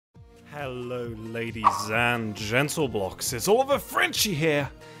Hello ladies and gentleblocks, it's Oliver Frenchy here,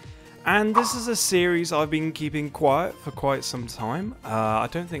 and this is a series I've been keeping quiet for quite some time. I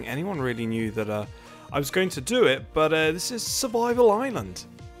don't think anyone really knew that I was going to do it, but this is Survival Island.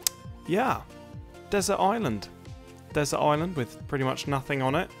 Yeah, Desert Island. Desert Island with pretty much nothing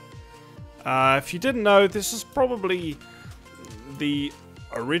on it. If you didn't know, this is probably the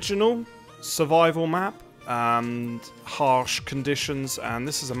original survival map. And harsh conditions, and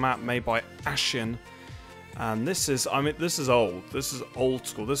this is a map made by Ashen, and this is old. This is old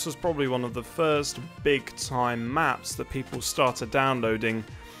school. This was probably one of the first big time maps that people started downloading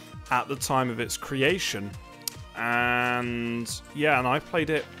at the time of its creation. And yeah, and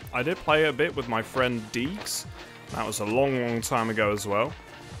I did play it a bit with my friend Deeks. That was a long time ago as well.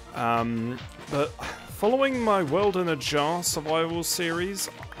 But following my World in a Jar survival series,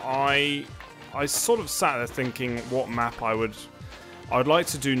 I sort of sat there thinking what map I'd like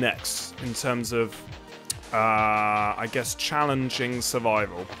to do next in terms of, I guess, challenging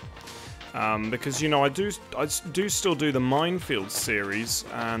survival. Because, you know, I do still do the Minefield series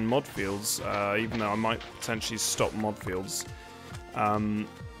and Modfields, even though I might potentially stop Modfields.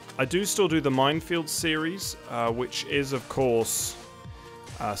 I do still do the Minefield series, which is, of course,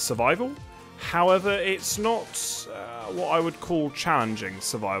 survival. However, it's not what I would call challenging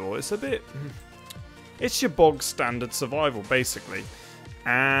survival. It's your bog standard survival, basically.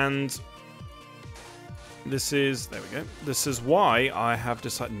 And this is, there we go. This is why I have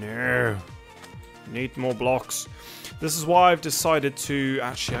decided, no, need more blocks. This is why I've decided to,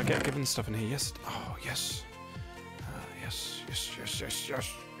 actually, I get given stuff in here. Yes, oh, yes.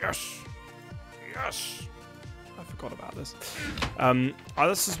 Yes. I forgot about this.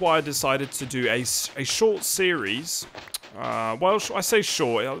 This is why I decided to do a short series. Well, I say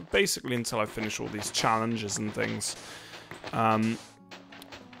short, basically until I finish all these challenges and things. Yeah,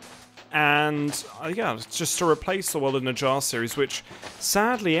 just to replace the World in a Jar series, which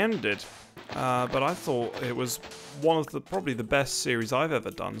sadly ended. But I thought it was one of probably the best series I've ever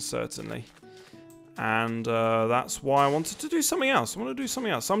done, certainly. And that's why I wanted to do something else. I want to do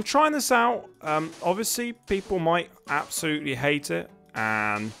something else. So I'm trying this out. Obviously, people might absolutely hate it.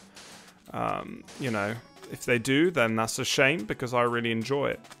 And, you know, if they do, then that's a shame because I really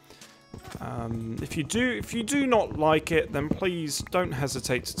enjoy it. If you do not like it, then please don't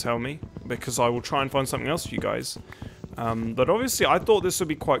hesitate to tell me because I will try and find something else for you guys. But obviously, I thought this would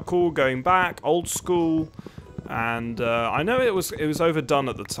be quite cool going back, old school. And I know it was overdone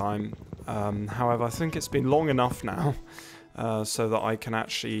at the time. However, I think it's been long enough now so that I can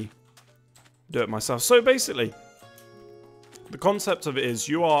actually do it myself. So basically, the concept of it is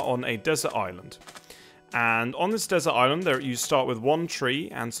you are on a desert island. And on this desert island, you start with one tree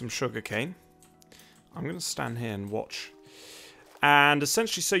and some sugarcane. I'm going to stand here and watch. And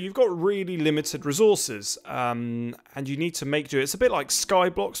essentially, so you've got really limited resources. And you need to make do. It's a bit like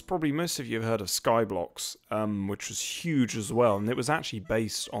Skyblocks. Probably most of you have heard of Skyblocks, which was huge as well. And it was actually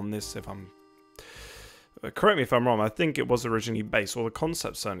based on this, correct me if I'm wrong, I think it was originally based, or the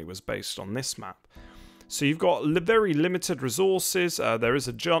concept certainly was based on this map. So you've got very limited resources. There is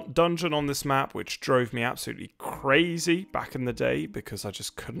a dungeon on this map, which drove me absolutely crazy back in the day because I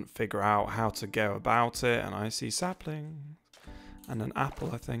just couldn't figure out how to go about it. And I see saplings and an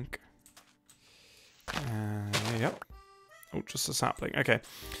apple, I think. Yep. Oh, just a sapling. Okay.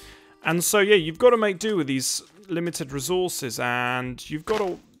 And so, yeah, you've got to make do with these limited resources, and you've got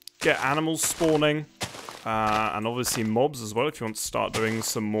to get animals spawning, and obviously mobs as well if you want to start doing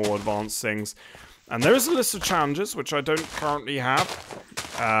some more advanced things. And there is a list of challenges, which I don't currently have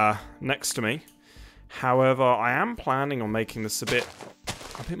next to me. However, I am planning on making this a bit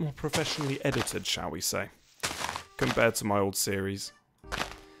more professionally edited, shall we say, compared to my old series. But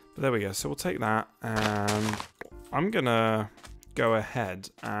there we go. So we'll take that, and I'm going to go ahead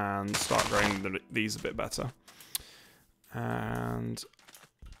and start growing these a bit better. And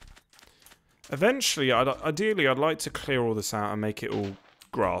eventually, ideally, I'd like to clear all this out and make it all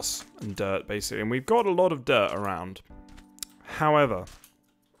grass and dirt, basically, and we've got a lot of dirt around. However,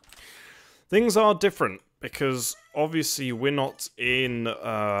 things are different because obviously we're not in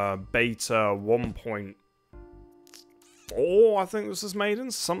beta 1.4, I think this is made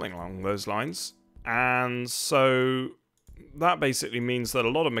in, something along those lines. And so that basically means that a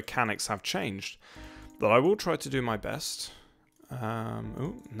lot of mechanics have changed, that I will try to do my best.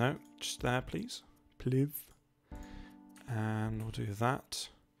 Oh no, just there, please. And we'll do that.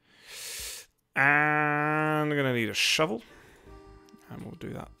 And we're going to need a shovel. And we'll do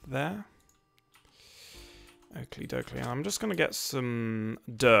that there. Oakley dokley. And I'm just going to get some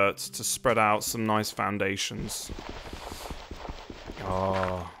dirt to spread out some nice foundations.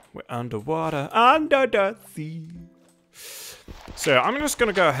 Oh, We're underwater, under the sea. So I'm just going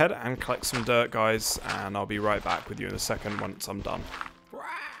to go ahead and collect some dirt, guys, and I'll be right back with you in a second once I'm done.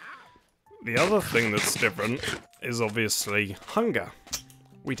 The other thing that's different is obviously hunger.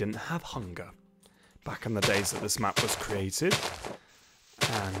 We didn't have hunger back in the days that this map was created.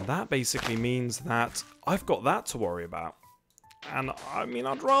 And that basically means that I've got that to worry about. And I mean,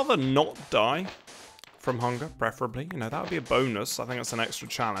 I'd rather not die from hunger, preferably. You know, that would be a bonus. I think it's an extra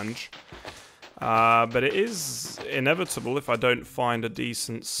challenge. But it is inevitable if I don't find a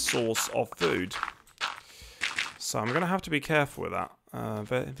decent source of food. So I'm going to have to be careful with that.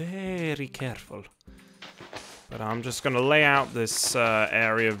 Very, very careful. But I'm just going to lay out this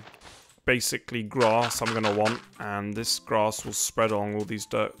area of basically grass I'm going to want. And this grass will spread along all these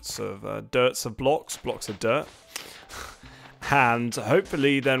dirts of blocks of dirt. And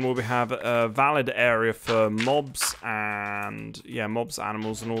hopefully then we'll have a valid area for mobs and, yeah, mobs,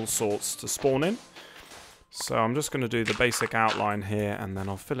 animals and all sorts to spawn in. So I'm just going to do the basic outline here and then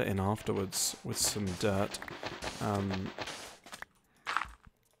I'll fill it in afterwards with some dirt.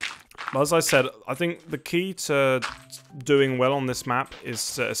 But as I said, I think the key to doing well on this map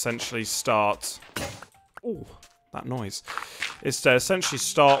is to essentially start... Ooh, that noise. Is to essentially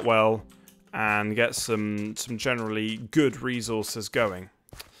start well and get some generally good resources going.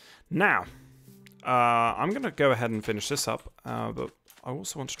 Now, I'm going to go ahead and finish this up, but I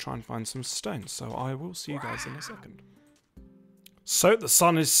also want to try and find some stone, so I will see you guys in a second. So, the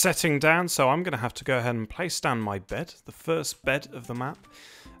sun is setting down, so I'm going to have to go ahead and place down my bed, the first bed of the map.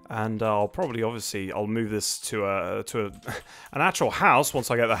 And I'll probably, obviously, I'll move this to an actual house once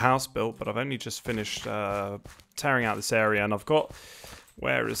I get the house built, but I've only just finished tearing out this area, and I've got...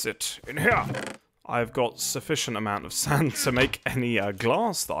 Where is it? In here! I've got sufficient amount of sand to make any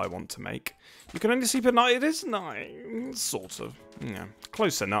glass that I want to make. You can only sleep at night, it is night. Sort of. Yeah,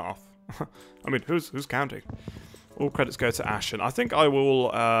 close enough. I mean, who's counting? All credits go to Ashen. I think I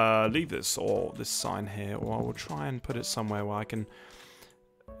will leave this sign here, or I will try and put it somewhere where I can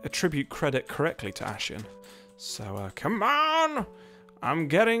attribute credit correctly to Ashen. So, come on! I'm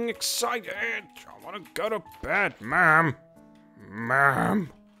getting excited! I want to go to bed, ma'am! Ma'am.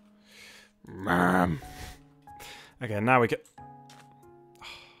 Okay, now we get...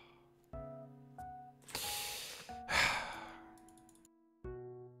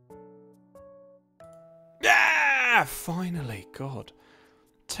 Yeah! Finally, God.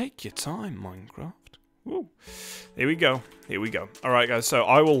 Take your time, Minecraft. Woo. Here we go. Here we go. Alright, guys, so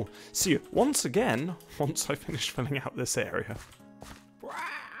I will see you once again once I finish filling out this area.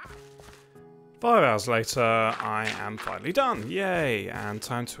 5 hours later, I am finally done. Yay! And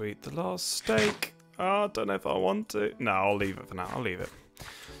time to eat the last steak. Oh, I don't know if I want to. No, I'll leave it for now. I'll leave it.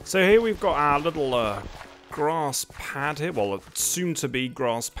 So here we've got our little grass pad here. Well, soon to be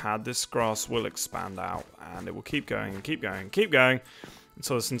grass pad. This grass will expand out and it will keep going and keep going and keep going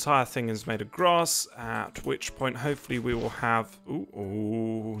until this entire thing is made of grass, at which point hopefully we will have...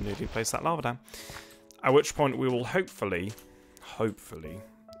 Ooh, nearly placed that lava down. At which point we will hopefully...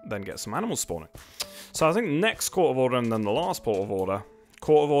 then get some animals spawning. So I think next Court of Order and then the last Port of Order,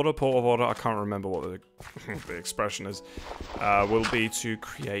 I can't remember what the expression is, will be to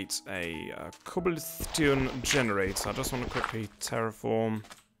create a cobblestone generator. I just want to quickly terraform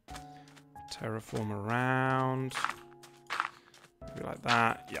around, maybe like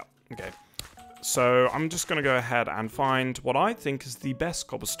that. Yeah, okay. So I'm just going to go ahead and find what I think is the best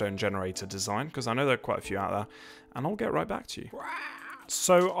cobblestone generator design, because I know there are quite a few out there, and I'll get right back to you.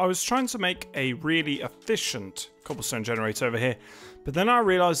 So I was trying to make a really efficient cobblestone generator over here, but then I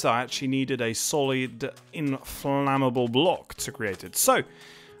realized I actually needed a solid inflammable block to create it. So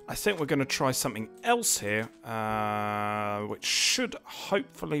I think we're going to try something else here, which should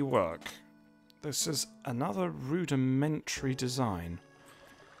hopefully work. This is another rudimentary design.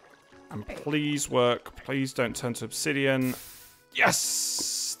 And please work. Please don't turn to obsidian.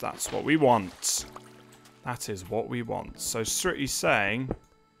 Yes! That's what we want. That is what we want. So, strictly saying,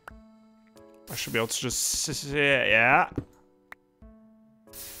 I should be able to just sit here. Yeah.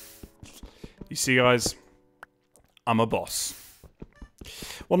 You see, guys, I'm a boss.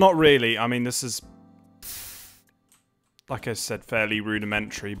 Well, not really. I mean, this is, like I said, fairly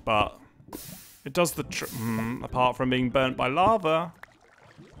rudimentary, but it does the trick. Apart from being burnt by lava.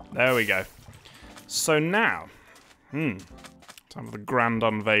 There we go. So now, time for the grand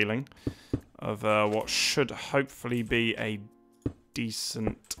unveiling of what should hopefully be a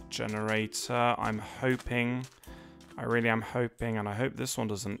decent generator. I'm hoping, I really am hoping, and I hope this one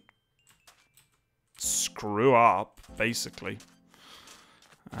doesn't screw up, basically.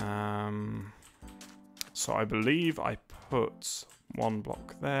 So I believe I put 1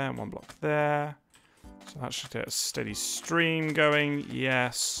 block there, 1 block there. So that should get a steady stream going.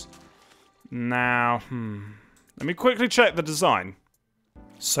 Yes. Now, let me quickly check the design.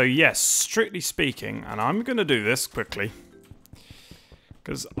 So yes, strictly speaking, and I'm going to do this quickly,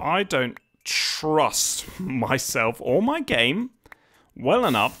 because I don't trust myself or my game well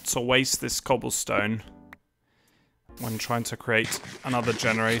enough to waste this cobblestone when trying to create another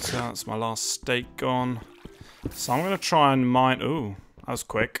generator. That's my last steak gone. So I'm going to try and mine... Ooh, that was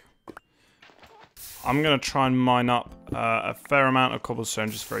quick. I'm going to try and mine up a fair amount of cobblestone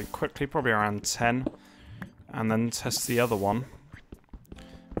just very quickly, probably around 10. And then test the other one.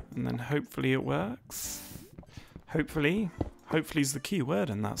 And then hopefully it works. Hopefully. Hopefully is the key word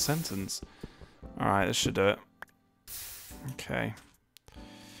in that sentence. Alright, this should do it. Okay.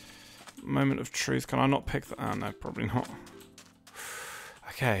 Moment of truth. Can I not pick that? Oh, no, probably not.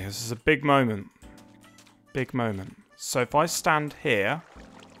 Okay, this is a big moment. Big moment. So if I stand here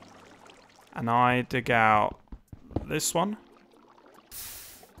and I dig out this one.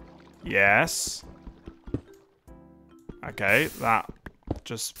 Yes. Okay, that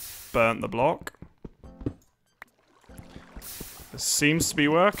just burnt the block. This seems to be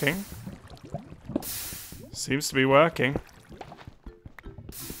working. Seems to be working.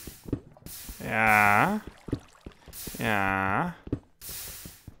 Yeah. Yeah.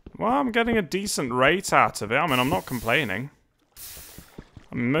 Well, I'm getting a decent rate out of it. I mean, I'm not complaining.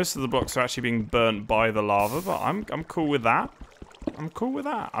 I mean, most of the blocks are actually being burnt by the lava, but I'm cool with that. I'm cool with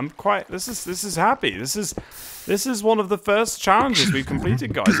that. I'm quite... This is happy. This is one of the first challenges we've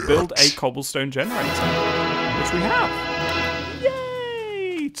completed, guys. Build a cobblestone generator, which we have.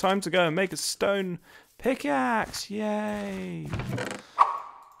 Yay! Time to go and make a stone pickaxe. Yay!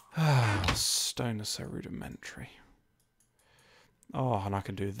 Stone is so rudimentary. Oh, and I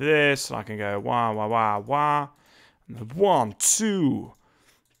can do this, and I can go wah, wah, wah, wah. And then 1, 2.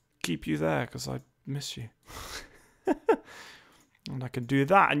 Keep you there, because I miss you. And I can do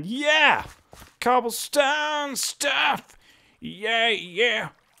that, and yeah! Cobblestone stuff! Yeah, yeah.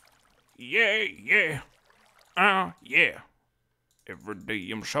 Yeah, yeah. Yeah. Every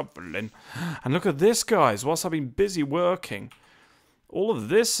day I'm shuffling. And look at this, guys. Whilst I've been busy working, all of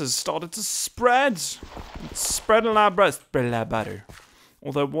this has started to spread. It's spreading our breast. Better.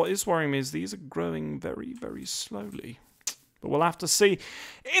 Although what is worrying me is these are growing very, very slowly. But we'll have to see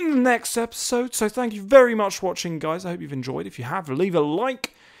in the next episode. So thank you very much for watching, guys. I hope you've enjoyed. If you have, leave a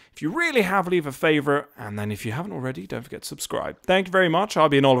like. If you really have, leave a favourite. And then if you haven't already, don't forget to subscribe. Thank you very much.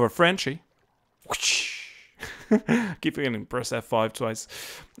 I've been Oliver Frenchie. Keep forgetting to press F5 twice.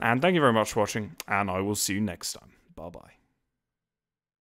 And thank you very much for watching. And I will see you next time. Bye-bye.